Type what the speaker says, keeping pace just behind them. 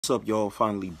What's up, y'all?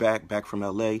 Finally back from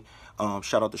LA.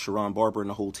 Shout out to Sharon Barber and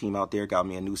the whole team out there. Got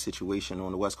me a new situation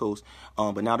on the West Coast.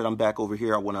 But now that I'm back over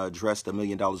here, I want to address the $1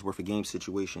 million worth of game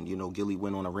situation. You know, Gillie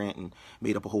went on a rant and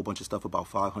made up a whole bunch of stuff about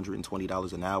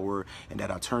 $520 an hour and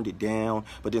that I turned it down.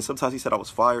 But then sometimes he said I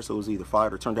was fired, so it was either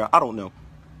fired or turned down. I don't know.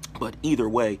 But either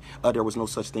way, there was no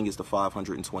such thing as the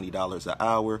 $520 an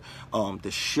hour.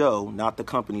 The show, not the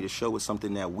company, the show is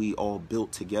something that we all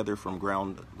built together from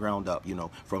ground up, you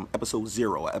know, from episode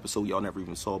 0, an episode y'all never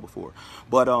even saw before.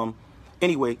 But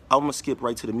anyway, I'm going to skip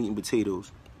right to the meat and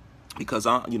potatoes because,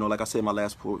 like I said in my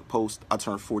last post, I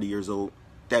turned 40 years old.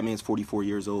 That man's 44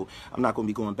 years old. I'm not going to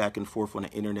be going back and forth on the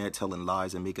internet telling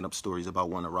lies and making up stories about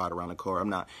wanting to ride around a car. I'm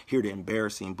not here to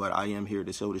embarrass him, but I am here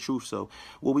to show the truth. So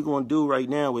what we're going to do right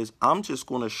now is I'm just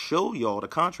going to show y'all the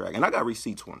contract. And I got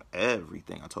receipts on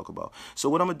everything I talk about. So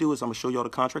what I'm going to do is I'm going to show y'all the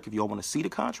contract. If y'all want to see the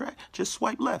contract, just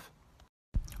swipe left.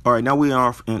 All right, now we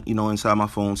are, inside my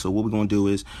phone. So what we're going to do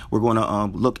is we're going to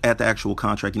look at the actual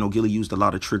contract. You know, Gillie used a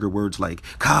lot of trigger words like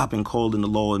cop and called in the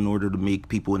law in order to make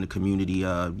people in the community,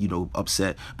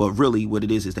 upset. But really what it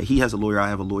is that he has a lawyer. I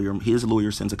have a lawyer. His lawyer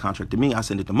sends a contract to me. I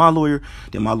send it to my lawyer.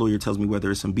 Then my lawyer tells me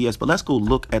whether it's some BS. But let's go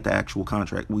look at the actual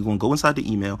contract. We're going to go inside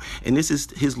the email. And this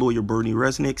is his lawyer, Bernie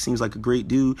Resnick. Seems like a great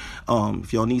dude.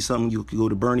 If y'all need something, you can go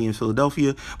to Bernie in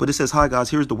Philadelphia. But it says, hi,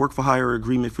 guys, here's the work for hire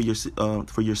agreement for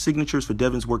your signatures for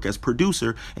Devin's work as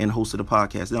producer and host of the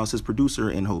podcast. Now it says producer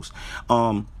and host.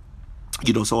 So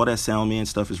all that sound man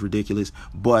stuff is ridiculous,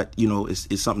 but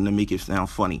it's something to make it sound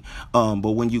funny.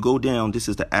 But when you go down, this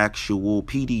is the actual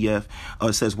PDF.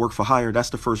 It says work for hire. That's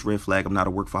the first red flag. I'm not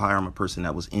a work for hire. I'm a person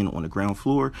that was in on the ground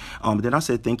floor. Then I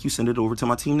said, thank you. Send it over to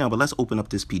my team now. But let's open up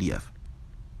this PDF.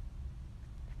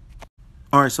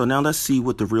 All right, so now let's see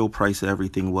what the real price of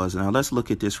everything was. Now let's look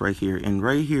at this right here. And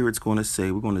right here it's going to say,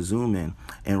 we're going to zoom in.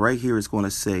 And right here it's going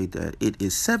to say that it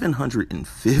is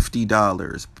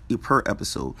 $750 per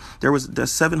episode.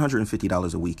 That's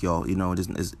 $750 a week, y'all.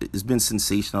 It's been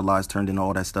sensationalized, turned into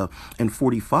all that stuff. And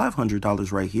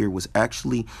 $4,500 right here was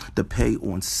actually the pay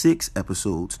on 6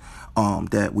 episodes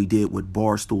that we did with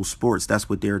Barstool Sports. That's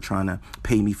what they're trying to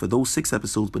pay me for those 6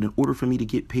 episodes. But in order for me to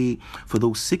get paid for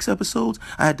those 6 episodes,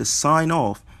 I had to sign off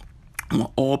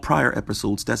on all prior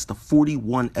episodes. That's the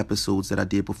 41 episodes that I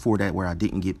did before that where I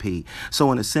didn't get paid.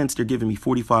 So in a sense, they're giving me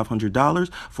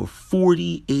 $4,500 for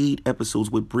 48 episodes,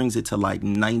 which brings it to like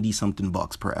 90 something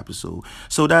bucks per episode.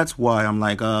 So that's why I'm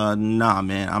like, nah,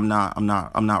 man, I'm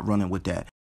not running with that.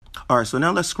 All right, so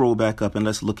now let's scroll back up and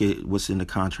let's look at what's in the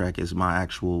contract as my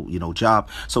actual, job.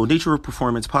 So nature of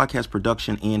performance, podcast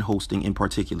production and hosting in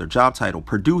particular. Job title,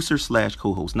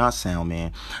 producer/co-host, not sound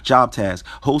man. Job task,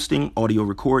 hosting, audio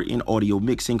recording, audio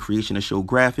mixing, creation of show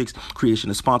graphics, creation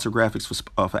of sponsor graphics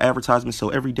for advertisements. So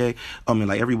every day,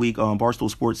 every week, Barstool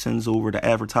Sports sends over the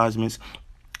advertisements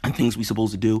and things we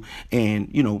supposed to do. And,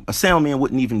 a sound man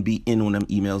wouldn't even be in on them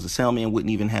emails. A sound man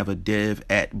wouldn't even have a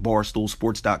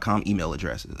dev@barstoolsports.com email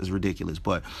address. It's ridiculous.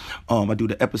 But I do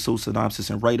the episode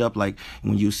synopsis and write up, like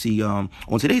when you see on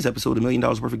today's episode, $1 million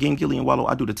worth of game, Gillie and Wallow,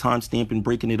 I do the timestamp and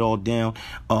breaking it all down.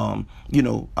 I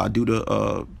do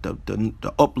the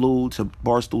upload to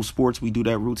Barstool Sports. We do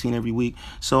that routine every week.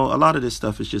 So a lot of this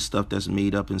stuff is just stuff that's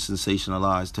made up and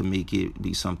sensationalized to make it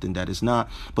be something that it's not.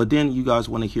 But then you guys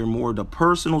want to hear more of the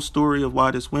personal story of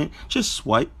why this went, just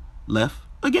swipe left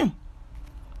again.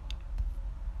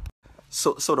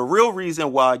 So the real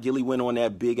reason why Gillie went on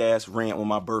that big ass rant on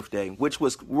my birthday, which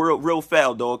was real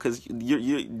foul, dog, because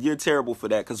you're terrible for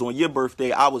that. Because on your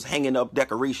birthday, I was hanging up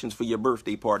decorations for your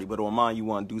birthday party, but on mine, you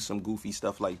want to do some goofy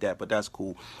stuff like that. But that's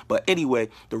cool. But anyway,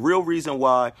 the real reason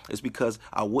why is because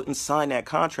I wouldn't sign that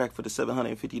contract for the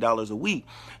 $750 a week,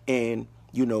 and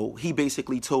he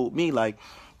basically told me like,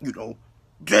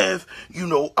 Dev,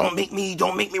 don't make me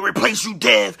replace you,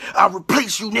 Dev. I'll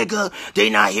replace you, nigga. They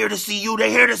not here to see you.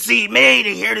 They here to see me.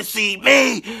 They here to see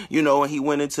me. And he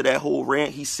went into that whole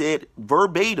rant. He said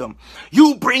verbatim,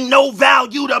 you bring no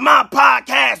value to my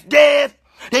podcast, Dev.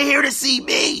 They here to see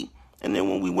me. And then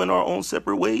when we went our own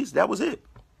separate ways, that was it.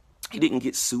 He didn't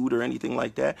get sued or anything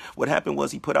like that. What happened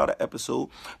was he put out an episode.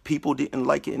 People didn't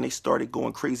like it, and they started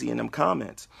going crazy in them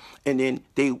comments. And then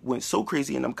they went so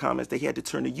crazy in them comments, they had to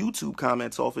turn the YouTube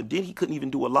comments off. And then he couldn't even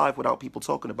do a live without people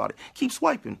talking about it. Keep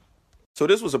swiping. So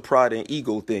this was a pride and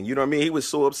ego thing. You know what I mean? He was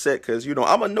so upset because,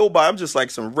 I'm a nobody. I'm just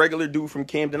like some regular dude from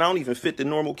Camden. I don't even fit the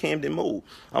normal Camden mold.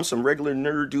 I'm some regular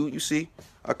nerd dude, you see.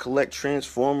 I collect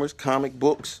Transformers, comic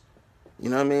books. You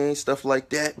know what I mean? Stuff like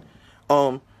that.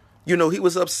 He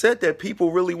was upset that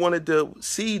people really wanted to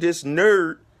see this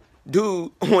nerd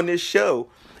dude on this show.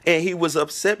 And he was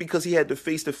upset because he had to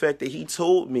face the fact that he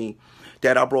told me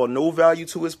that I brought no value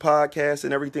to his podcast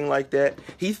and everything like that.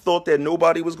 He thought that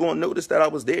nobody was going to notice that I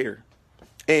was there.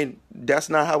 And that's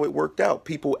not how it worked out.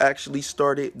 People actually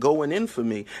started going in for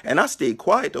me. And I stayed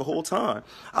quiet the whole time.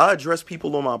 I addressed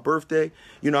people on my birthday.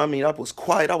 You know what I mean? I was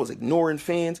quiet. I was ignoring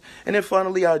fans. And then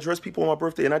finally I addressed people on my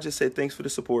birthday and I just said, thanks for the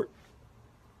support.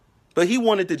 But he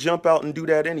wanted to jump out and do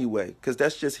that anyway, because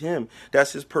that's just him.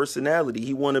 That's his personality.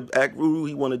 He want to act rude.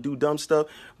 He want to do dumb stuff.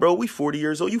 Bro, we 40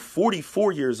 years old. You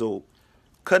 44 years old.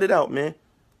 Cut it out, man.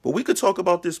 But we could talk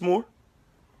about this more.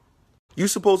 You're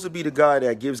supposed to be the guy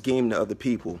that gives game to other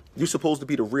people. You're supposed to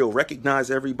be the real. Recognize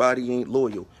everybody ain't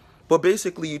loyal. But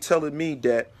basically, you telling me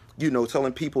that,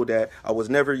 telling people that I was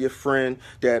never your friend,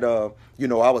 that,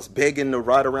 I was begging to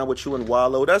ride around with you and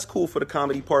Wallow. That's cool for the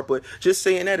comedy part, but just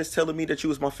saying that is telling me that you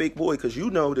was my fake boy, because you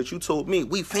know that you told me,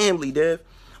 we family, Dev.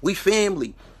 We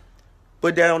family.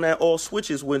 But down that all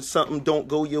switches when something don't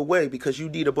go your way, because you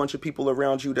need a bunch of people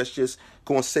around you that's just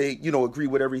going to say, agree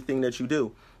with everything that you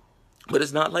do. But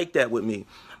it's not like that with me.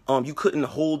 You couldn't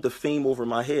hold the fame over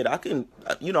my head. I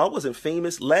wasn't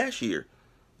famous last year.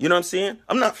 You know what I'm saying?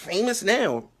 I'm not famous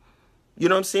now. You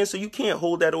know what I'm saying? So you can't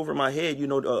hold that over my head.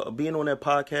 Being on that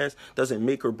podcast doesn't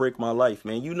make or break my life,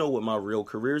 man. You know what my real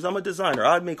career is. I'm a designer.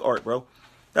 I make art, bro.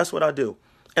 That's what I do.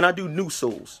 And I do New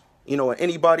Souls.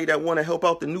 Anybody that want to help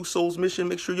out the New Souls mission,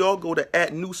 make sure y'all go to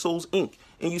 @NewSoulsInc.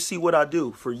 And you see what I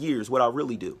do for years, what I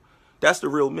really do. That's the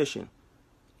real mission.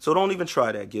 So don't even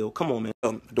try that, Gil. Come on,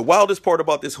 man. The wildest part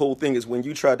about this whole thing is when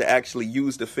you tried to actually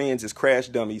use the fans as crash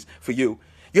dummies for you.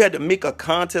 You had to make a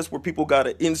contest where people got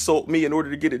to insult me in order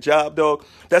to get a job, dog.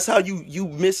 That's how you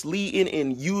misleading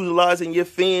and utilizing your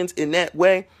fans in that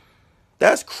way.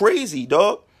 That's crazy,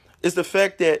 dog. It's the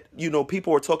fact that,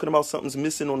 people are talking about something's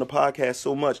missing on the podcast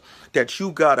so much that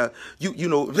you gotta,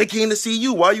 they came to see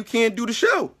you. Why you can't do the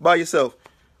show by yourself?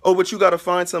 Oh, but you got to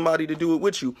find somebody to do it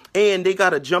with you. And they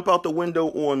got to jump out the window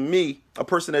on me, a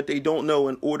person that they don't know,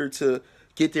 in order to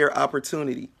get their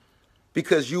opportunity.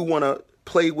 Because you want to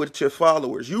play with your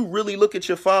followers. You really look at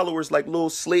your followers like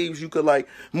little slaves you could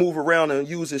move around and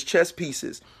use as chess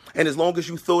pieces. And as long as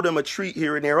you throw them a treat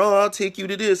here and there, I'll take you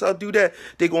to this, I'll do that,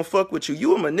 they going to fuck with you.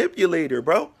 You a manipulator,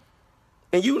 bro.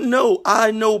 And I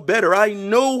know better. I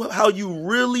know how you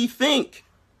really think.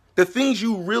 The things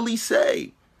you really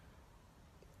say.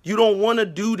 You don't want to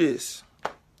do this.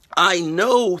 I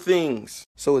know things.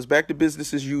 So it's back to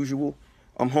business as usual.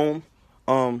 I'm home.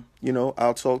 I'll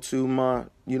talk to my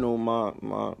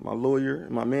lawyer,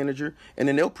 my manager, and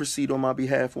then they'll proceed on my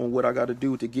behalf on what I got to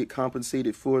do to get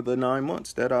compensated for the 9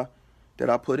 months that I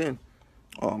put in.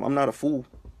 I'm not a fool.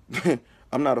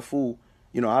 I'm not a fool.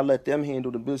 I let them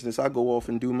handle the business. I go off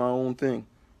and do my own thing.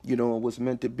 What's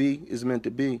meant to be is meant to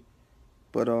be.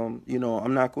 But,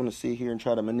 I'm not going to sit here and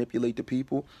try to manipulate the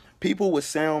people. People with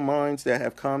sound minds that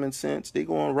have common sense, they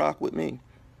go and rock with me.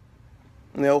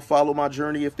 And they'll follow my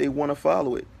journey if they want to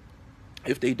follow it.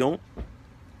 If they don't,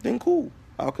 then cool.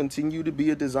 I'll continue to be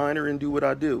a designer and do what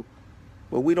I do.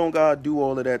 But we don't got to do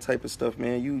all of that type of stuff,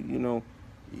 man. You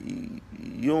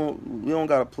don't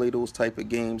got to play those type of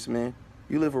games, man.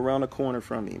 You live around the corner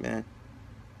from me, man.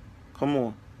 Come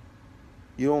on.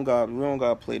 We don't got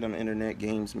to play them internet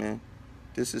games, man.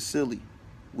 This is silly.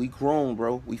 We grown,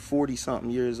 bro. We 40-something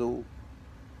years old.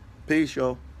 Peace,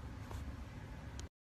 y'all.